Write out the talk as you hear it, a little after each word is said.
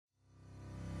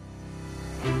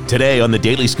Today on the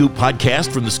Daily Scoop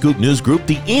podcast from the Scoop News Group,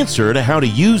 the answer to how to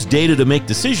use data to make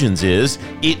decisions is,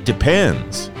 it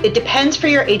depends. It depends for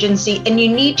your agency, and you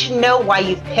need to know why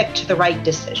you've picked the right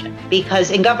decision.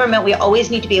 Because in government, we always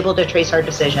need to be able to trace our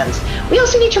decisions. We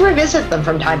also need to revisit them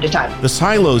from time to time. The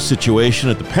silos situation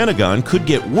at the Pentagon could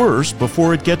get worse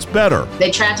before it gets better.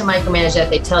 They try to micromanage that.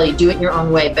 They tell you, do it in your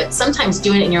own way. But sometimes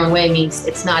doing it in your own way means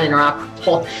it's not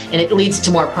interoperable, and it leads to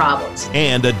more problems.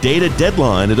 And a data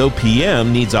deadline at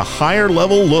OPM needs a higher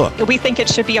level look. We think it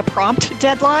should be a prompt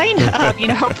deadline,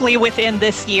 hopefully within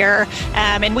this year.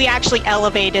 And we actually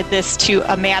elevated this to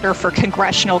a matter for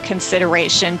congressional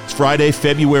consideration. It's Friday,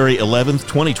 February 11th,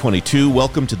 2022.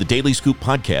 Welcome to the Daily Scoop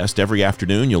podcast. Every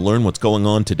afternoon, you'll learn what's going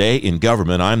on today in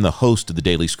government. I'm the host of the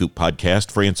Daily Scoop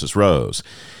podcast, Francis Rose.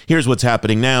 Here's what's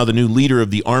happening now. The new leader of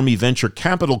the Army Venture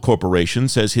Capital Corporation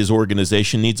says his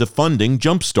organization needs a funding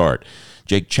jumpstart.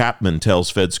 Jake Chapman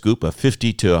tells FedScoop a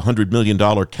 $50 to $100 million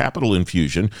capital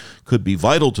infusion could be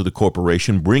vital to the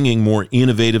corporation, bringing more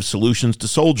innovative solutions to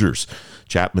soldiers.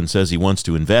 Chapman says he wants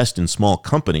to invest in small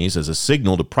companies as a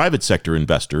signal to private sector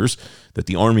investors that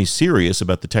the Army's serious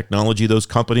about the technology those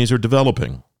companies are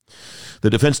developing. The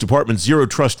Defense Department's Zero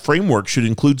Trust framework should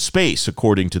include space,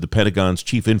 according to the Pentagon's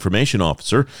Chief Information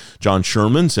Officer. John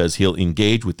Sherman says he'll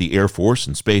engage with the Air Force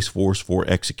and Space Force for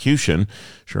execution.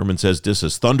 Sherman says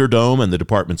DISA's Thunderdome and the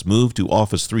department's move to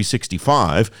Office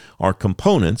 365 are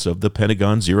components of the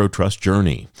Pentagon Zero Trust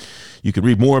journey. You can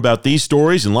read more about these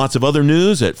stories and lots of other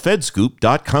news at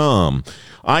fedscoop.com.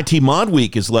 IT Mod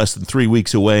Week is less than 3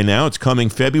 weeks away now. It's coming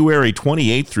February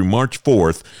 28th through March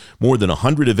 4th. More than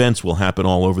 100 events will happen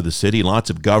all over the city.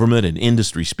 Lots of government and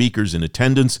industry speakers in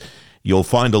attendance. You'll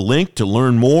find a link to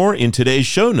learn more in today's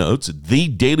show notes at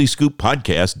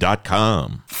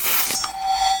thedailyscooppodcast.com.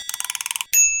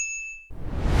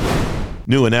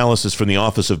 New analysis from the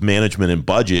Office of Management and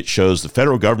Budget shows the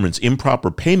federal government's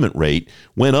improper payment rate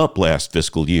went up last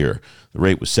fiscal year. The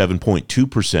rate was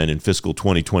 7.2% in fiscal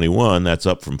 2021. That's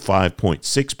up from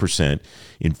 5.6%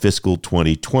 in fiscal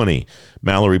 2020.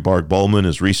 Mallory Barg-Bullman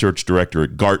is research director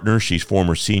at Gartner. She's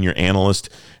former senior analyst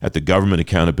at the Government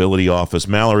Accountability Office.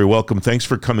 Mallory, welcome. Thanks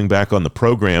for coming back on the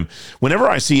program. Whenever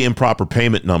I see improper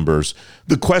payment numbers,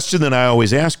 the question that I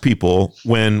always ask people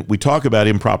when we talk about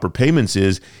improper payments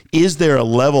is there a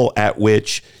level at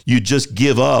which you just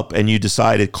give up and you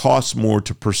decide it costs more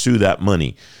to pursue that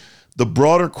money? The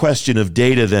broader question of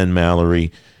data then,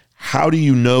 Mallory, how do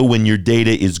you know when your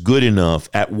data is good enough?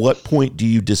 At what point do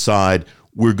you decide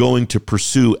we're going to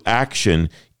pursue action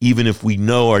even if we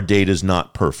know our data is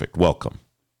not perfect? Welcome.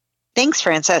 Thanks,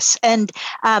 Francis. And,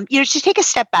 to take a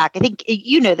step back, I think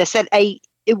you know this, that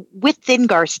within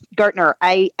Gartner,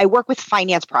 I work with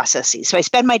finance processes. So I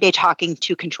spend my day talking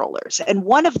to controllers. And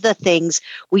one of the things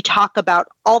we talk about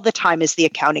all the time is the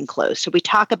accounting close. So we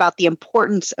talk about the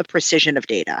importance of precision of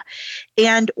data.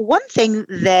 And one thing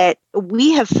that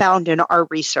we have found in our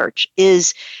research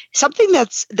is something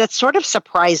that's sort of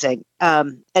surprising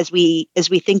as we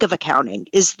think of accounting,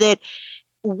 is that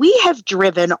we have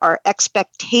driven our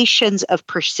expectations of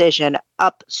precision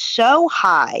up so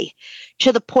high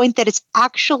to the point that it's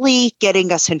actually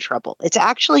getting us in trouble. It's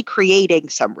actually creating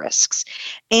some risks.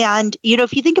 And,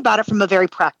 if you think about it from a very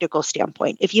practical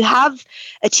standpoint, if you have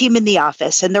a team in the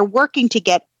office and they're working to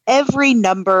get every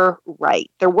number right,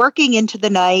 they're working into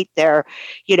the night, they're,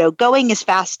 going as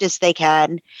fast as they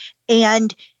can,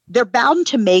 and they're bound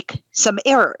to make some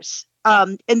errors.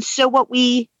 And so what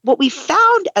we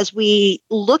found as we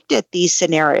looked at these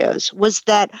scenarios was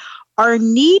that our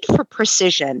need for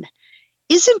precision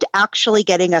isn't actually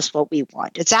getting us what we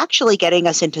want. It's actually getting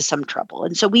us into some trouble.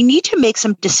 And so we need to make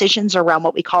some decisions around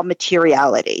what we call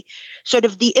materiality, sort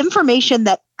of the information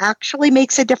that actually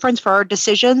makes a difference for our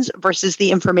decisions versus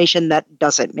the information that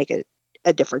doesn't make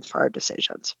a difference for our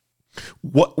decisions.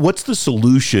 What's the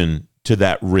solution to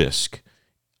that risk?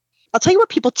 I'll tell you what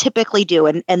people typically do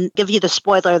and give you the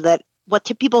spoiler that what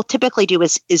people typically do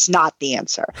is not the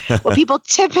answer. What people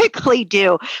typically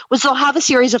do was they'll have a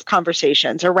series of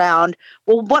conversations around,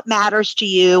 well, what matters to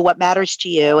you? What matters to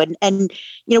you? And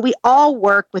we all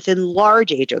work within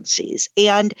large agencies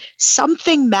and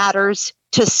something matters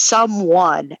to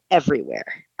someone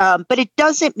everywhere. But it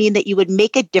doesn't mean that you would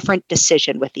make a different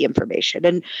decision with the information.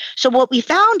 And so what we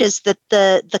found is that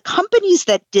the companies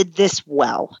that did this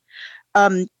well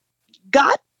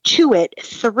got to it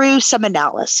through some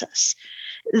analysis.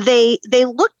 They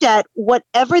looked at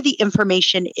whatever the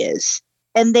information is,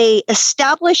 and they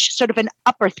established sort of an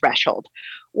upper threshold.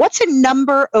 What's a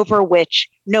number over which,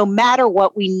 no matter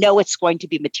what, we know it's going to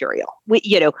be material?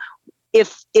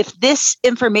 if this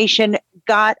information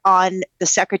got on the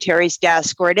secretary's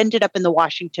desk or it ended up in the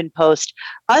Washington Post,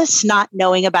 us not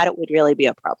knowing about it would really be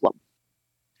a problem.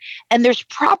 And there's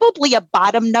probably a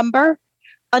bottom number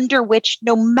under which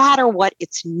no matter what,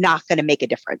 it's not going to make a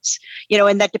difference.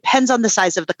 And that depends on the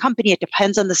size of the company. It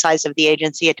depends on the size of the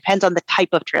agency. It depends on the type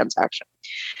of transaction.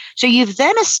 So you've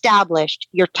then established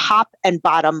your top and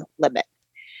bottom limit.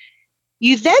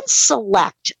 You then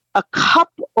select a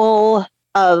couple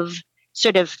of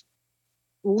sort of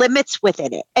limits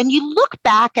within it. And you look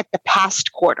back at the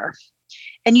past quarter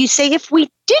and you say, if we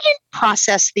didn't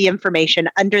process the information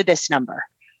under this number,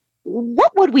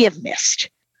 what would we have missed?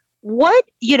 What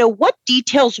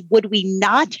details would we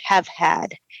not have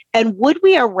had? And would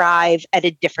we arrive at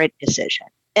a different decision?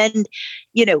 And,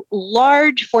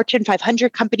 large Fortune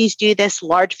 500 companies do this,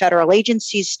 large federal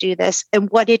agencies do this. And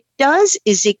what it does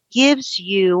is it gives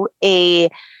you a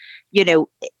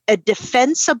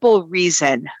defensible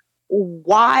reason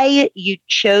why you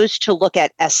chose to look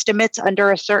at estimates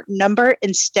under a certain number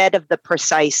instead of the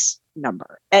precise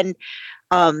number. And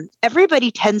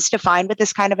everybody tends to find with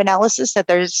this kind of analysis that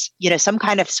there's, some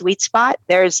kind of sweet spot.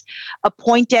 There's a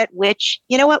point at which,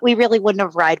 we really wouldn't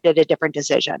have arrived at a different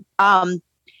decision.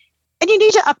 And you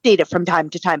need to update it from time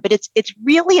to time, but it's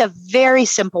really a very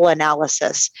simple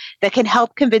analysis that can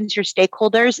help convince your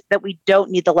stakeholders that we don't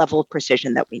need the level of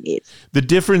precision that we need. The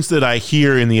difference that I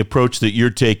hear in the approach that you're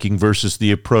taking versus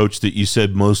the approach that you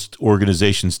said most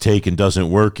organizations take and doesn't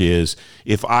work is,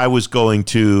 if I was going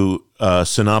to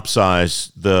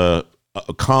synopsize the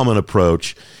common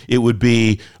approach, it would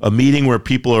be a meeting where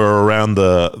people are around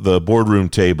the boardroom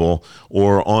table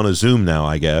or on a Zoom now,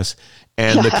 I guess.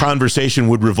 And the conversation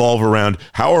would revolve around,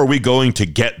 how are we going to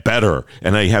get better?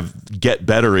 And I have get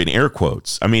better in air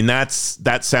quotes. I mean, that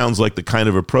sounds like the kind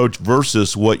of approach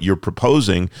versus what you're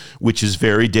proposing, which is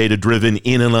very data driven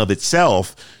in and of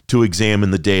itself to examine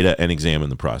the data and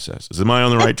examine the processes. Am I on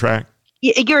the right track?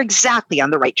 You're exactly on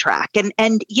the right track.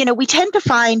 And we tend to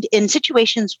find in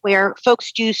situations where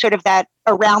folks do sort of that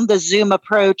around the Zoom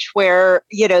approach where,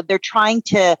 they're trying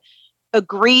to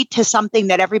agree to something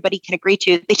that everybody can agree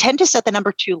to, they tend to set the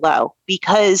number too low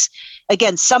because,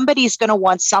 again, somebody's going to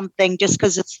want something just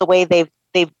because it's the way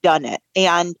they've done it.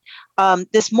 And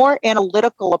this more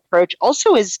analytical approach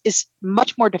also is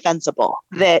much more defensible.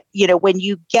 That when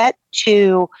you get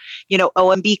to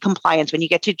OMB compliance, when you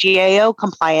get to GAO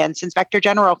compliance, Inspector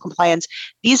General compliance,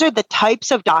 these are the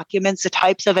types of documents, the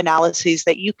types of analyses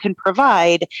that you can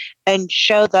provide and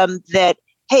show them that,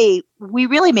 hey, we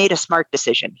really made a smart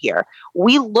decision here.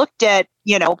 We looked at,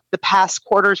 the past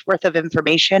quarter's worth of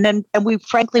information, and we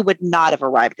frankly would not have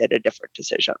arrived at a different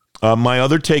decision. My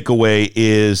other takeaway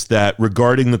is that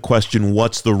regarding the question,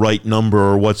 what's the right number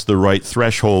or what's the right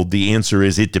threshold, the answer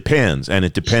is it depends. And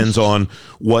it depends on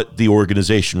what the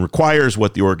organization requires,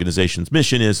 what the organization's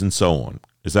mission is, and so on.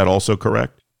 Is that also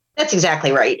correct? That's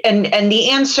exactly right. And the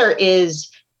answer is,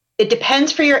 it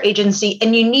depends for your agency,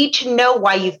 and you need to know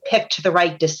why you've picked the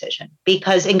right decision.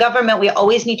 Because in government, we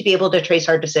always need to be able to trace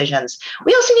our decisions.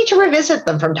 We also need to revisit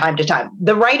them from time to time.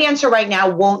 The right answer right now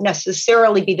won't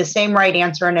necessarily be the same right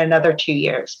answer in another 2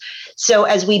 years. So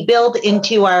as we build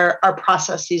into our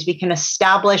processes, we can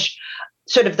establish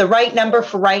sort of the right number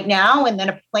for right now, and then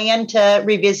a plan to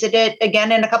revisit it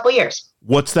again in a couple of years.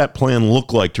 What's that plan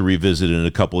look like to revisit in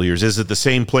a couple of years? Is it the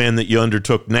same plan that you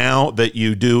undertook now that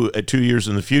you do at 2 years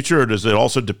in the future, or does it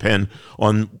also depend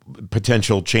on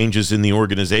potential changes in the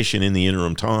organization in the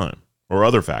interim time or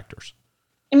other factors?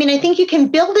 I mean, I think you can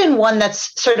build in one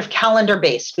that's sort of calendar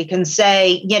based. We can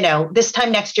say, this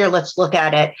time next year, let's look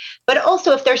at it. But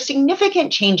also if there's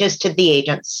significant changes to the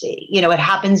agency, it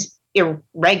happens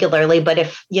irregularly, but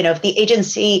if the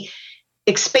agency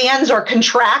expands or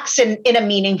contracts in a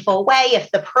meaningful way,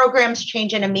 if the programs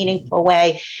change in a meaningful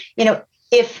way,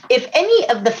 if any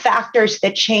of the factors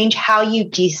that change how you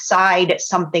decide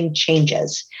something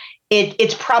changes,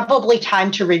 it's probably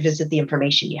time to revisit the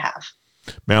information you have.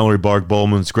 Mallory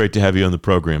Barg-Bowman, it's great to have you on the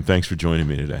program. Thanks for joining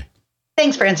me today.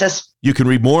 Thanks, Francis. You can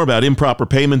read more about improper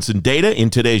payments and data in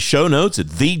today's show notes at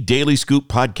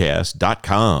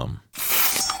thedailyscooppodcast.com.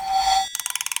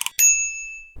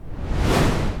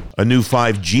 A new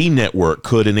 5G network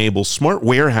could enable smart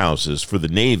warehouses for the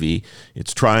Navy.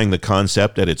 It's trying the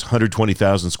concept at its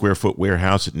 120,000 square foot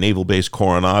warehouse at Naval Base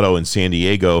Coronado in San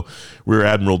Diego. Rear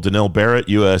Admiral Danelle Barrett,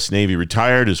 U.S. Navy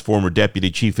retired, is former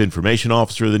Deputy Chief Information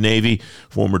Officer of the Navy,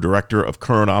 former Director of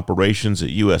Current Operations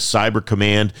at U.S. Cyber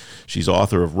Command. She's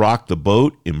author of Rock the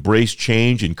Boat, Embrace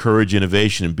Change, Encourage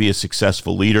Innovation, and Be a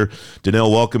Successful Leader.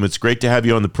 Danelle, welcome. It's great to have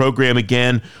you on the program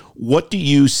again. What do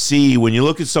you see when you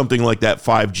look at something like that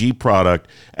 5G product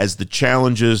as the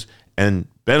challenges and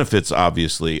benefits,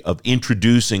 obviously, of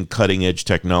introducing cutting-edge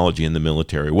technology in the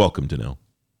military. Welcome, Danelle.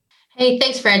 Hey,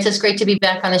 thanks, Francis. Great to be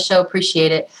back on the show.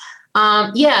 Appreciate it.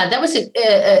 That was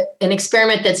an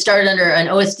experiment that started under an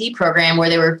OSD program where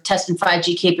they were testing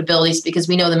 5G capabilities because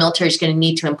we know the military is going to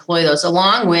need to employ those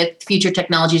along with future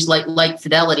technologies like light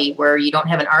fidelity where you don't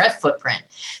have an RF footprint.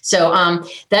 So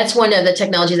that's one of the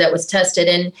technologies that was tested.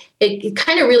 And it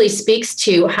kind of really speaks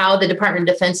to how the Department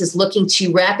of Defense is looking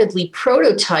to rapidly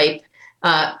prototype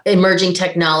emerging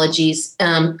technologies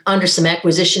under some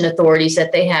acquisition authorities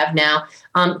that they have now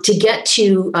to get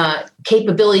to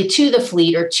capability to the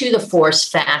fleet or to the force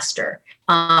faster,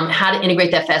 how to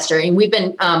integrate that faster. And we've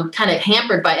been kind of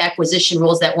hampered by acquisition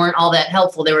rules that weren't all that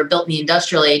helpful. They were built in the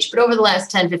industrial age. But over the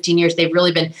last 10, 15 years, they've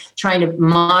really been trying to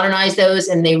modernize those.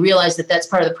 And they realize that that's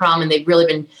part of the problem. And they've really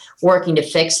been working to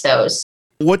fix those.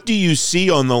 What do you see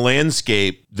on the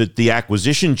landscape that the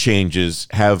acquisition changes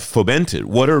have fomented?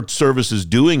 What are services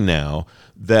doing now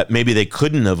that maybe they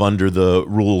couldn't have under the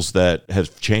rules that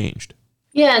have changed?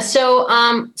 Yeah, so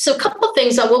a couple of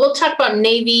things. We'll talk about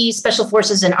Navy, Special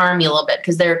Forces, and Army a little bit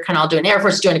because they're kind of all doing. Air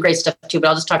Force is doing great stuff too, but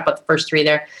I'll just talk about the first three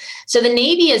there. So the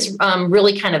Navy has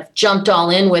really kind of jumped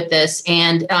all in with this,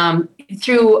 and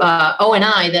through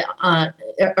ONI,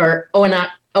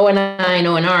 ONI and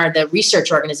ONR, the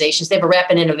research organizations, they have a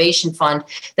rapid innovation fund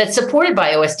that's supported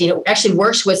by OSD. It actually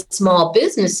works with small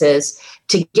businesses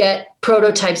to get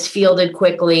prototypes fielded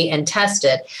quickly and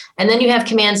tested. And then you have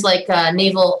commands like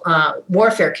Naval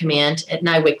Warfare Command at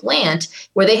NIWC Land,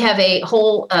 where they have a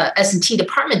whole S&T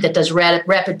department that does rapid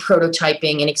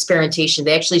prototyping and experimentation.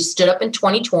 They actually stood up in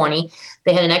 2020.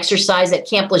 They had an exercise at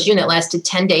Camp Lejeune that lasted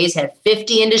 10 days, had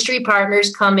 50 industry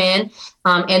partners come in,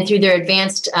 and through their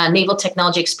advanced naval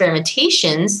technology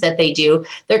experimentations that they do,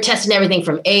 they're testing everything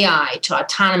from AI to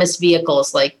autonomous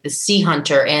vehicles like the Sea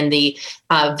Hunter and the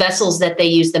vessels that they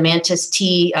use, the Mantis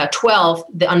T-12,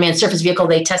 the unmanned surface vehicle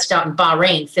they tested out in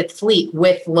Bahrain, Fifth Fleet,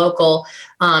 with local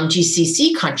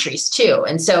GCC countries too.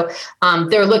 And so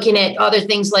they're looking at other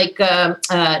things like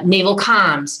naval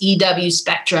comms, EW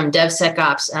Spectrum,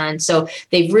 DevSecOps. And so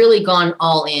they've really gone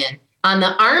all in. On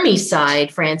the Army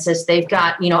side, Francis, they've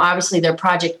got, obviously their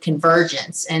Project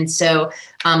Convergence. And so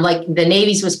like the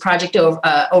Navy's was Project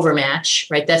Overmatch,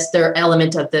 right? That's their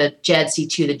element of the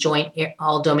JADC2, the Joint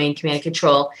All-Domain Command and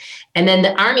Control. And then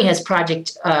the Army has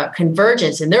Project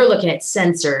Convergence, and they're looking at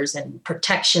sensors and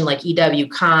protection like EW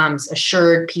comms,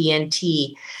 Assured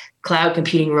PNT, cloud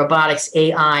computing, robotics,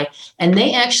 AI. And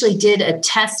they actually did a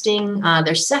testing,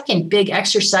 their second big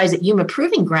exercise at Yuma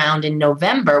Proving Ground in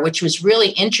November, which was really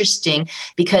interesting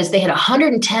because they had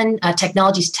 110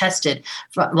 technologies tested.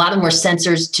 A lot of them were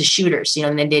sensors to shooters,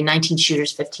 and they did 19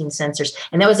 shooters, 15 sensors.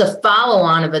 And that was a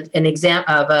follow-on of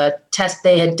a test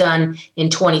they had done in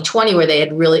 2020 where they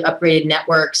had really upgraded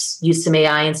networks, used some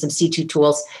AI and some C2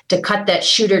 tools to cut that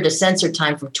shooter to sensor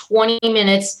time from 20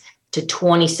 minutes to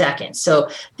 20 seconds. So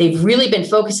they've really been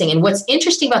focusing. And what's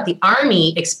interesting about the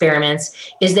Army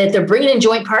experiments is that they're bringing in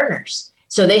joint partners.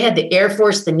 So they had the Air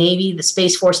Force, the Navy, the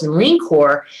Space Force, and the Marine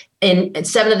Corps. And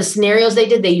 7 of the scenarios they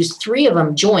did, they used 3 of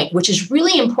them joint, which is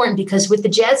really important because with the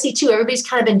JADC2, everybody's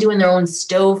kind of been doing their own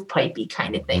stovepipey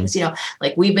kind of things.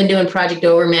 Like we've been doing Project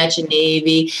Overmatch in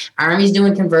Navy, Army's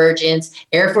doing Convergence,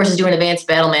 Air Force is doing Advanced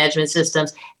Battle Management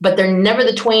Systems, but they're never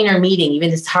the twain are meeting, even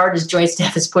as hard as Joint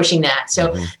Staff is pushing that.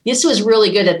 So this was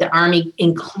really good that the Army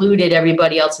included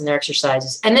everybody else in their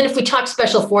exercises. And then if we talk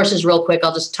Special Forces real quick,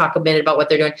 I'll just talk a minute about what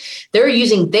they're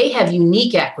doing. They have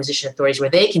unique acquisition authorities where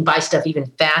they can buy stuff even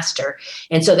faster.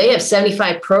 And so they have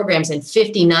 75 programs and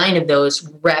 59 of those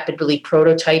rapidly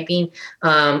prototyping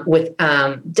with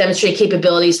demonstrated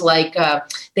capabilities like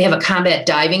they have a combat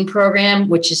diving program,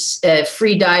 which is a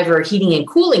free diver heating and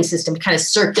cooling system. It kind of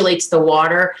circulates the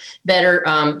water better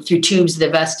through tubes, the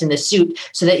vest and the suit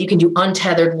so that you can do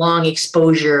untethered long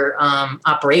exposure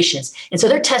operations. And so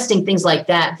they're testing things like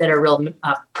that are real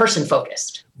person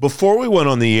focused. Before we went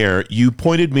on the air, you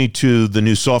pointed me to the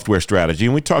new software strategy,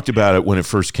 and we talked about it when it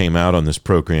first came out on this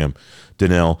program,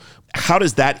 Danelle. How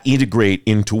does that integrate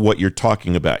into what you're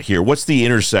talking about here? What's the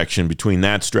intersection between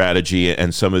that strategy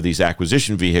and some of these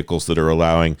acquisition vehicles that are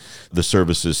allowing the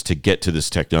services to get to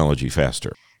this technology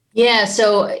faster? Yeah,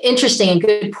 so interesting and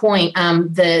good point.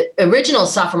 The original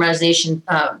software modernization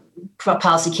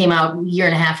policy came out a year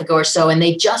and a half ago or so, and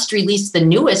they just released the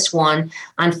newest one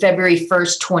on February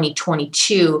 1st,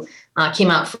 2022, came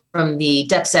out from the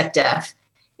DepSecDef.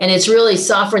 And it's really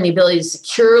software and the ability to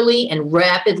securely and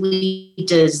rapidly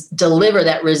deliver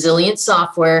that resilient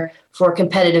software for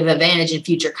competitive advantage in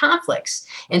future conflicts.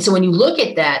 And so when you look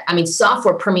at that, I mean,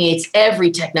 software permeates every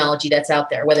technology that's out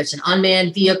there, whether it's an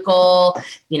unmanned vehicle,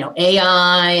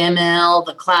 AI, ML,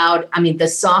 the cloud. I mean, the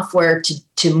software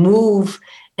to move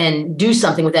and do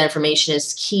something with that information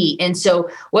is key. And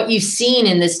so what you've seen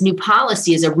in this new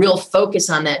policy is a real focus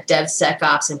on that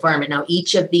DevSecOps environment. Now,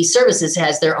 each of these services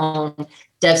has their own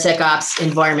DevSecOps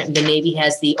environment. The Navy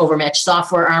has the Overmatch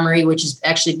Software Armory, which has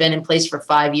actually been in place for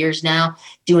 5 years now,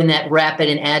 doing that rapid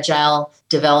and agile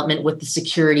development with the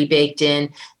security baked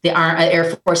in. The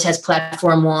Air Force has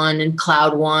Platform One and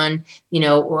Cloud One,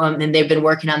 and they've been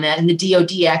working on that. And the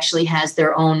DOD actually has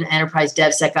their own Enterprise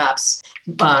DevSecOps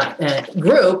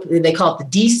group. They call it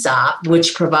the DSOP,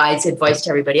 which provides advice to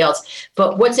everybody else.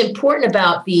 But what's important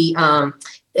about the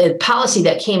policy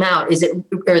that came out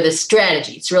the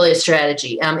strategy. It's really a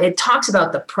strategy. It talks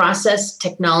about the process,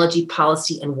 technology,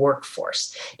 policy, and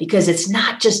workforce, because it's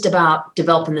not just about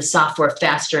developing the software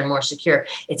faster and more secure.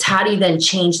 It's how do you then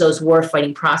change those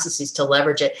warfighting processes to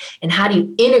leverage it, and how do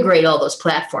you integrate all those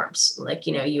platforms, like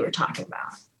you were talking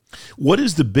about. What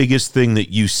is the biggest thing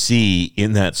that you see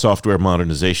in that software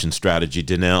modernization strategy,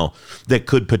 Danelle, that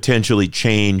could potentially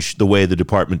change the way the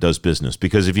department does business?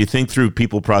 Because if you think through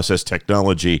people, process,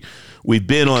 technology, we've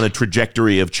been on a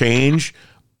trajectory of change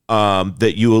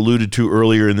that you alluded to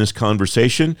earlier in this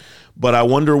conversation. But I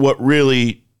wonder what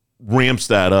really ramps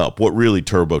that up, what really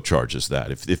turbocharges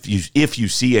that, if you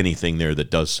see anything there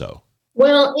that does so.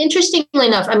 Well, interestingly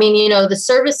enough, I mean, the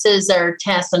services are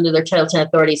tasked under their Title 10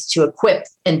 authorities to equip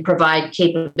and provide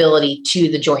capability to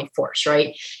the joint force,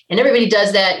 right? And everybody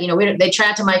does that. They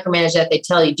try to micromanage that. They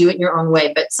tell you, do it in your own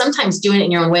way. But sometimes doing it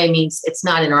in your own way means it's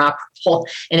not interoperable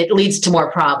and it leads to more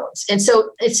problems. And so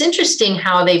it's interesting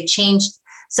how they've changed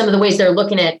some of the ways they're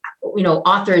looking at,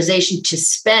 authorization to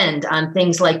spend on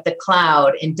things like the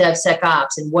cloud and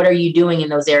DevSecOps, and what are you doing in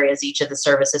those areas, each of the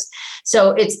services.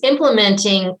 So it's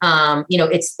implementing,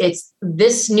 it's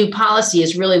this new policy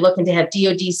is really looking to have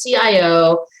DOD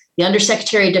CIO, the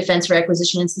Undersecretary of Defense for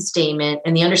Acquisition and Sustainment,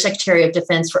 and the Undersecretary of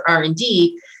Defense for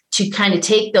R&D to kind of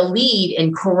take the lead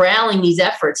in corralling these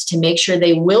efforts to make sure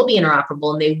they will be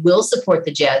interoperable and they will support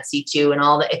the JADC2 and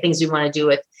all the things we want to do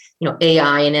with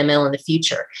AI and ML in the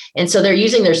future. And so they're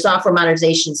using their software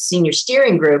modernization senior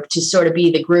steering group to sort of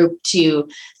be the group to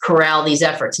corral these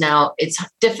efforts. Now, it's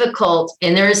difficult,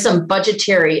 and there is some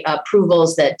budgetary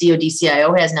approvals that DoD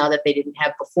CIO has now that they didn't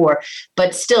have before,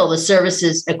 but still the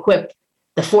services equip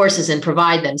the forces and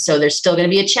provide them. So there's still going to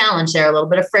be a challenge there, a little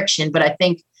bit of friction, but I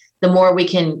think the more we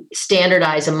can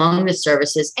standardize among the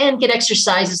services and get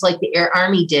exercises like the Air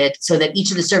Army did, so that each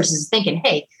of the services is thinking,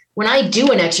 hey, when I do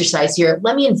an exercise here,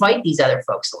 let me invite these other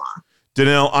folks along.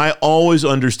 Danelle, I always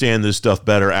understand this stuff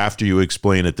better after you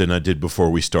explain it than I did before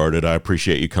we started. I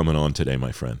appreciate you coming on today,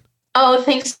 my friend. Oh,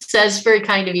 thanks. That's very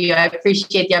kind of you. I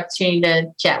appreciate the opportunity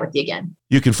to chat with you again.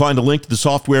 You can find a link to the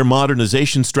software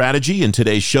modernization strategy in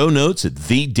today's show notes at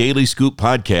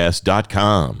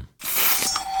thedailyscooppodcast.com.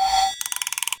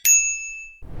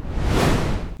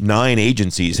 9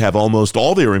 agencies have almost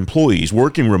all their employees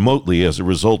working remotely as a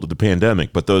result of the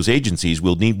pandemic, but those agencies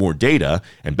will need more data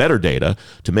and better data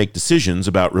to make decisions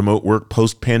about remote work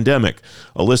post-pandemic.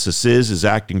 Alyssa Siz is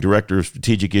Acting Director of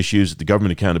Strategic Issues at the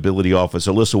Government Accountability Office.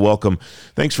 Alyssa, welcome.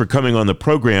 Thanks for coming on the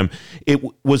program. It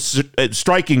was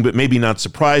striking, but maybe not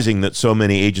surprising, that so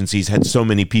many agencies had so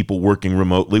many people working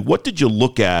remotely. What did you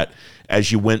look at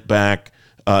as you went back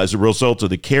as a result of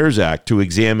the CARES Act to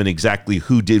examine exactly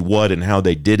who did what and how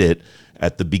they did it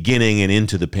at the beginning and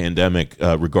into the pandemic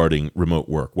regarding remote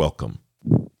work? Welcome.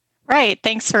 Right.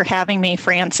 Thanks for having me,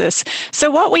 Francis.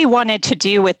 So what we wanted to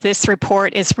do with this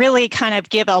report is really kind of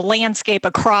give a landscape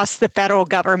across the federal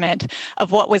government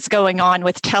of what was going on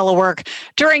with telework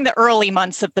during the early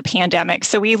months of the pandemic.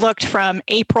 So we looked from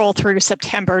April through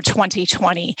September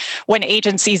 2020, when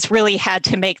agencies really had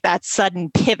to make that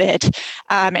sudden pivot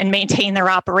and maintain their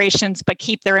operations, but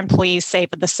keep their employees safe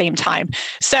at the same time.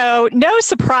 So no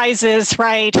surprises,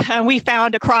 right? We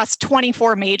found across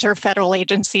 24 major federal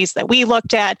agencies that we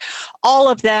looked at, all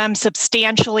of them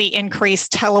substantially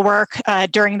increased telework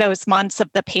during those months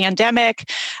of the pandemic.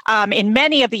 In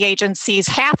many of the agencies,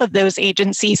 half of those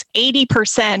agencies,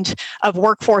 80% of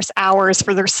workforce hours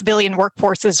for their civilian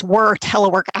workforces were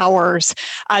telework hours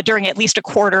during at least a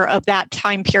quarter of that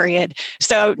time period.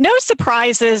 So no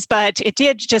surprises, but it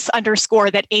did just underscore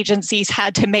that agencies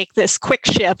had to make this quick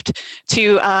shift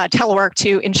to telework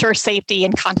to ensure safety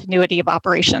and continuity of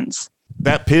operations.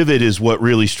 That pivot is what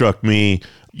really struck me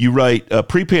You write,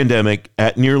 pre-pandemic,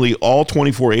 at nearly all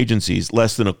 24 agencies,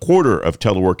 less than a quarter of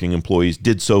teleworking employees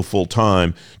did so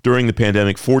full-time. During the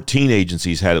pandemic, 14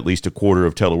 agencies had at least a quarter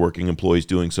of teleworking employees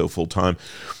doing so full-time.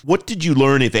 What did you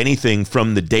learn, if anything,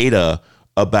 from the data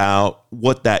about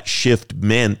what that shift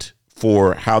meant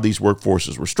for how these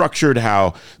workforces were structured,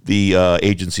 how the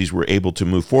agencies were able to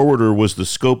move forward, or was the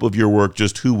scope of your work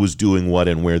just who was doing what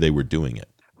and where they were doing it?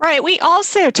 Right. We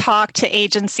also talked to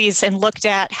agencies and looked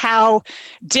at how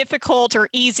difficult or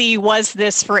easy was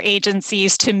this for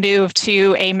agencies to move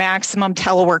to a maximum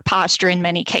telework posture in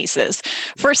many cases.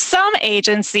 For some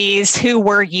agencies who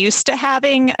were used to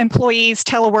having employees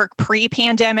telework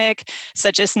pre-pandemic,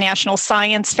 such as National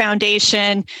Science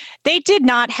Foundation, they did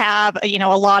not have, a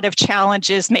lot of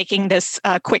challenges making this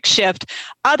quick shift.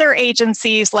 Other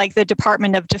agencies like the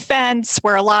Department of Defense,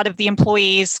 where a lot of the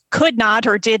employees could not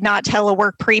or did not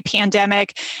telework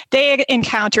pre-pandemic, they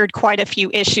encountered quite a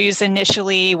few issues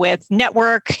initially with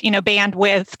network,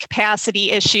 bandwidth,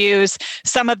 capacity issues.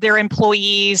 Some of their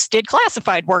employees did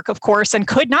classified work, of course, and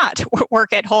could not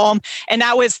work at home. And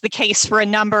that was the case for a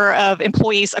number of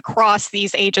employees across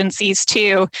these agencies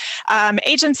too.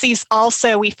 Agencies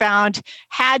also, we found,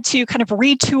 had to kind of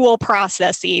retool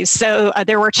processes. So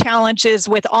there were challenges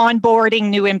with onboarding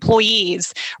new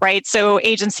employees, right? So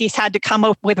agencies had to come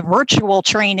up with virtual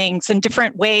trainings and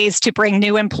different ways to bring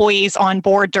new employees on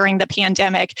board during the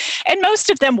pandemic. And most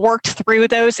of them worked through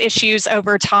those issues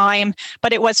over time,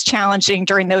 but it was challenging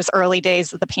during those early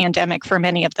days of the pandemic for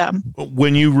many of them.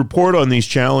 When you report on these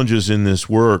challenges in this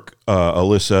work,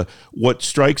 Alyssa, what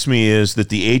strikes me is that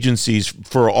the agencies,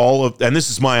 for all of, and this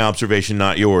is my observation,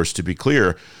 not yours, to be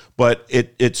clear, but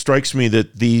it strikes me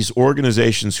that these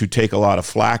organizations who take a lot of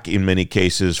flack in many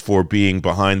cases for being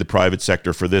behind the private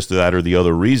sector for this, that, or the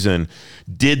other reason,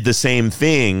 did the same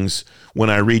things when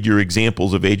I read your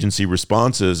examples of agency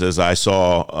responses as I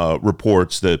saw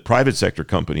reports that private sector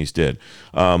companies did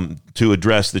to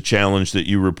address the challenge that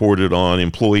you reported on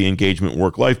employee engagement,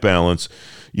 work-life balance.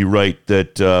 You write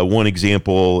that one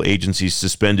example, agencies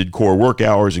suspended core work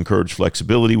hours, encouraged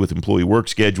flexibility with employee work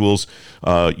schedules.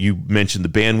 You mentioned the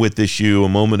bandwidth issue a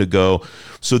moment ago.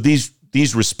 So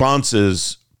these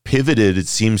responses pivoted, it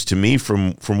seems to me,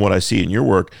 from what I see in your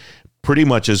work, pretty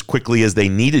much as quickly as they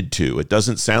needed to. It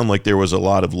doesn't sound like there was a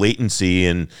lot of latency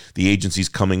in the agencies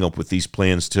coming up with these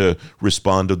plans to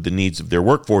respond to the needs of their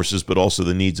workforces, but also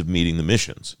the needs of meeting the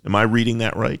missions. Am I reading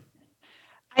that right?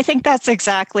 I think that's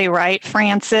exactly right,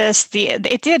 Francis.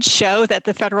 It did show that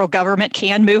the federal government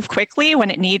can move quickly when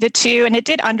it needed to, and it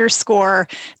did underscore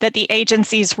that the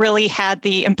agencies really had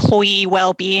the employee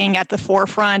well-being at the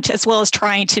forefront, as well as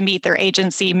trying to meet their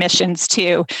agency missions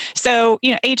too. So,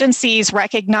 agencies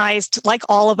recognized, like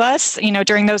all of us,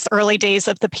 during those early days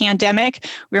of the pandemic,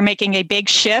 we were making a big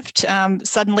shift.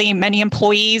 Suddenly, many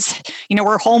employees,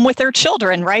 were home with their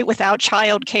children, right, without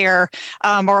childcare,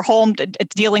 or home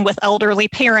dealing with elderly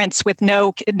parents with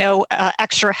no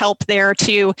extra help there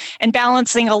too, and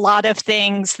balancing a lot of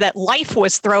things that life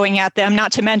was throwing at them,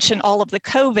 not to mention all of the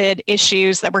COVID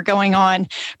issues that were going on,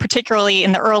 particularly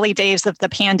in the early days of the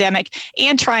pandemic,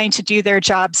 and trying to do their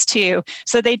jobs too.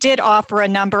 So they did offer a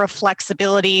number of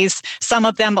flexibilities, some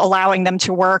of them allowing them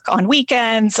to work on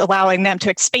weekends, allowing them to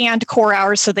expand core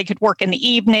hours so they could work in the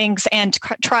evenings and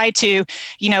try to,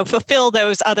 fulfill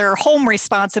those other home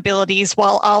responsibilities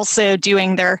while also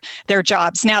doing their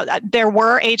jobs. Now, there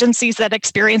were agencies that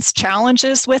experienced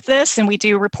challenges with this, and we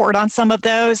do report on some of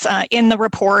those in the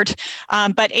report.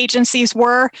 But agencies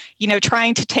were,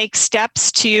 trying to take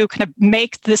steps to kind of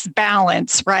make this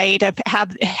balance, right, of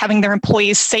having their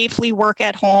employees safely work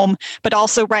at home, but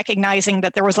also recognizing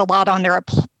that there was a lot on their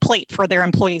plate for their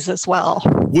employees as well.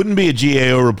 Wouldn't be a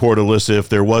GAO report, Alyssa, if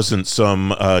there wasn't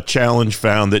some challenge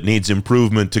found that needs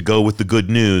improvement to go with the good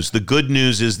news. The good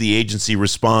news is the agency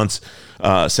response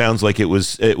sounds like it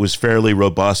was fairly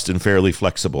robust and fairly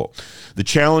flexible. The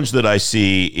challenge that I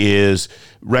see is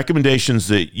recommendations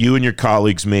that you and your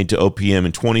colleagues made to OPM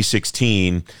in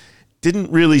 2016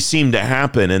 didn't really seem to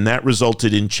happen, and that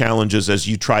resulted in challenges as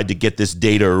you tried to get this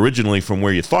data originally from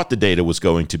where you thought the data was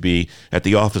going to be at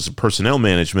the Office of Personnel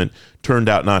Management, turned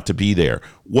out not to be there.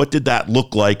 What did that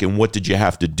look like, and what did you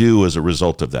have to do as a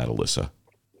result of that, Alyssa?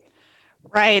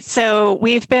 Right. So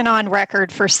we've been on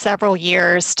record for several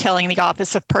years telling the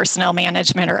Office of Personnel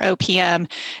Management, or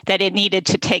OPM, that it needed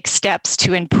to take steps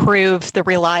to improve the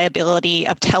reliability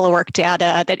of telework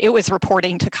data that it was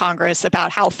reporting to Congress about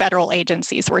how federal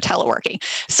agencies were teleworking.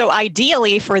 So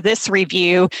ideally for this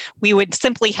review, we would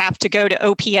simply have to go to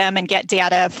OPM and get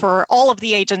data for all of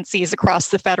the agencies across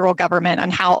the federal government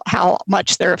on how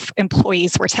much their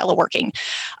employees were teleworking.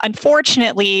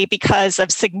 Unfortunately, because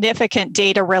of significant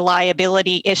data reliability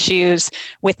issues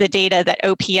with the data that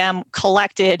OPM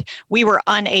collected, we were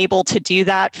unable to do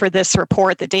that for this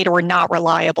report. The data were not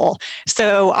reliable.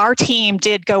 So our team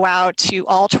did go out to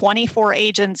all 24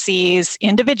 agencies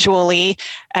individually.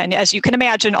 And as you can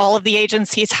imagine, all of the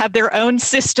agencies have their own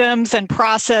systems and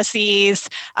processes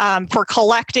for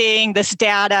collecting this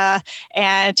data.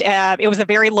 And it was a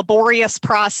very laborious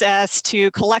process to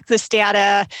collect this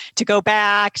data, to go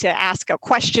back, to ask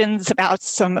questions about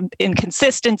some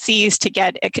inconsistencies, to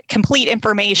get complete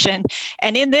information.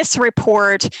 And in this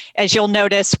report, as you'll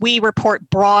notice, we report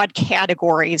broad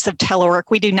categories of telework.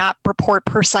 We do not report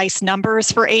precise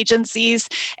numbers for agencies,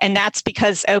 and that's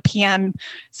because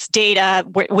OPM's data,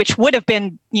 which would have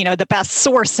been, the best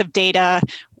source of data,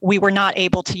 we were not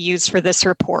able to use for this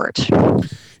report.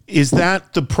 Is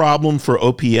that the problem for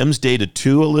OPM's data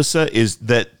too, Alyssa? Is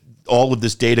that all of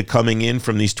this data coming in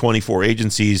from these 24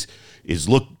 agencies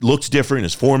looks different,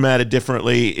 is formatted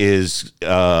differently, is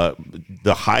the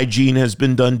hygiene has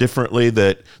been done differently,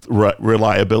 that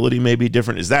reliability may be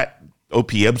different? Is that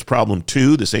OPM's problem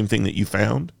too, the same thing that you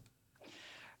found?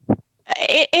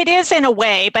 It is in a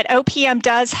way, but OPM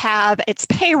does have its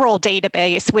payroll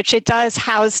database, which it does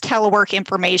house telework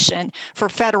information for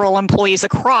federal employees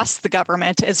across the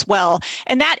government as well.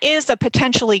 And that is a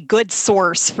potentially good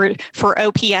source for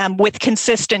OPM with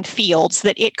consistent fields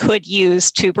that it could use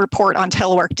to report on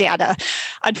telework data.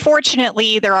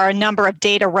 Unfortunately, there are a number of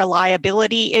data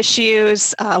reliability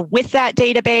issues with that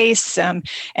database.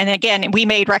 And again, we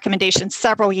made recommendations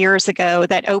several years ago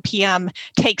that OPM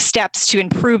take steps to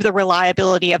improve the reliability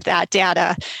of that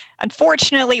data.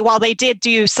 Unfortunately, while they did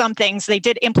do some things, they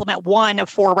did implement one of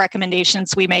 4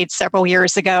 recommendations we made several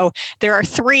years ago. There are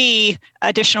 3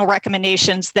 additional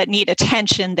recommendations that need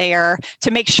attention there to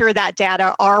make sure that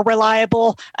data are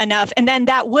reliable enough. And then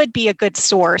that would be a good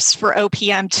source for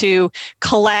OPM to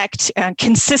collect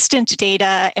consistent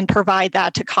data and provide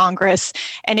that to Congress.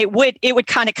 And it would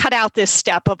kind of cut out this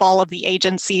step of all of the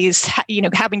agencies,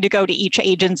 having to go to each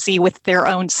agency with their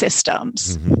own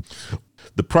systems. Mm-hmm.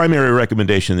 The primary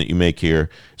recommendation that you make here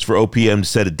is for OPM to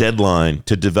set a deadline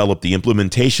to develop the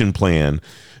implementation plan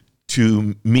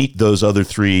to meet those other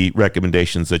 3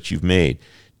 recommendations that you've made.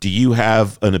 Do you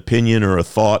have an opinion or a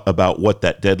thought about what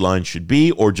that deadline should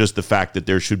be, or just the fact that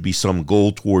there should be some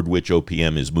goal toward which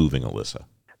OPM is moving, Alyssa?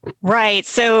 Right.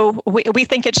 So we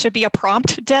think it should be a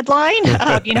prompt deadline,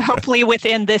 hopefully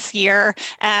within this year.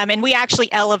 And we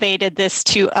actually elevated this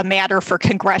to a matter for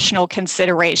congressional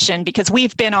consideration because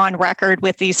we've been on record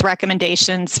with these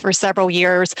recommendations for several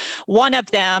years. One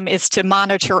of them is to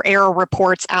monitor error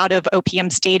reports out of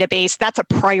OPM's database. That's a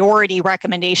priority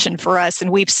recommendation for us.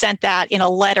 And we've sent that in a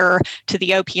letter to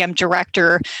the OPM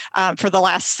director for the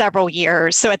last several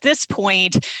years. So at this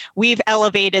point, we've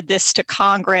elevated this to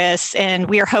Congress, and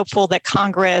we are hopeful that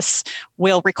Congress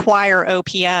will require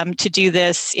OPM to do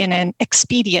this in an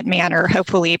expedient manner,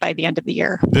 hopefully by the end of the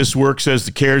year. This work says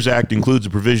the CARES Act includes a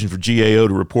provision for GAO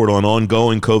to report on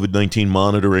ongoing COVID-19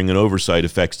 monitoring and oversight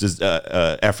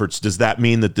efforts. Does that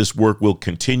mean that this work will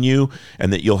continue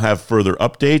and that you'll have further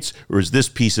updates, or is this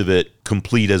piece of it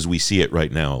complete as we see it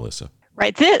right now, Alyssa?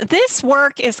 Right. This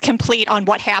work is complete on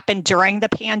what happened during the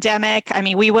pandemic. I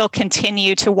mean, we will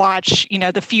continue to watch,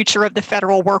 the future of the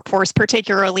federal workforce,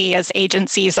 particularly as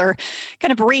agencies are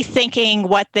kind of rethinking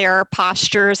what their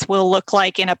postures will look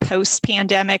like in a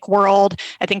post-pandemic world.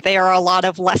 I think there are a lot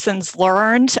of lessons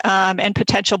learned and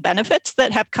potential benefits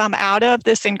that have come out of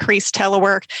this increased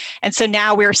telework. And so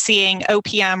now we're seeing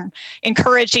OPM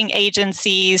encouraging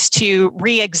agencies to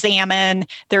re-examine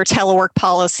their telework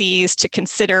policies, to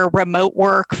consider remote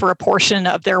work for a portion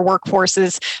of their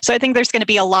workforces. So I think there's going to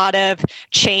be a lot of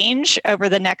change over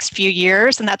the next few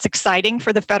years, and that's exciting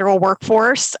for the federal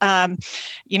workforce.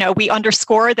 We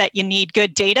underscore that you need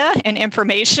good data and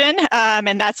information,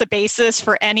 and that's a basis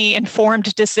for any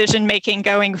informed decision making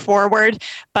going forward.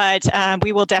 But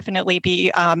we will definitely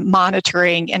be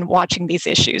monitoring and watching these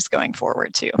issues going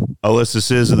forward too. Alyssa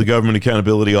Sis of the Government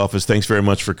Accountability Office, thanks very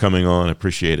much for coming on. I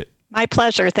appreciate it. My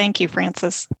pleasure. Thank you,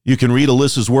 Francis. You can read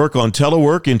Alyssa's work on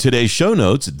telework in today's show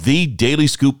notes at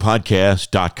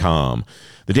thedailyscooppodcast.com.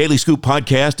 The Daily Scoop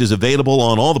podcast is available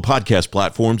on all the podcast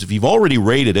platforms. If you've already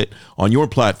rated it on your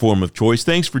platform of choice,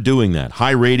 thanks for doing that.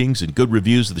 High ratings and good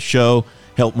reviews of the show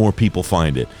help more people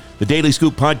find it. The Daily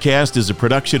Scoop podcast is a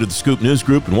production of the Scoop News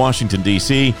Group in Washington,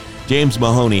 D.C. James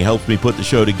Mahoney helps me put the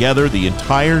show together. The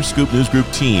entire Scoop News Group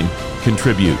team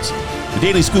contributes. The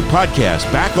Daily Scoop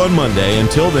podcast back on Monday.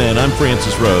 Until then, I'm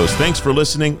Francis Rose. Thanks for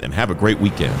listening and have a great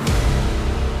weekend.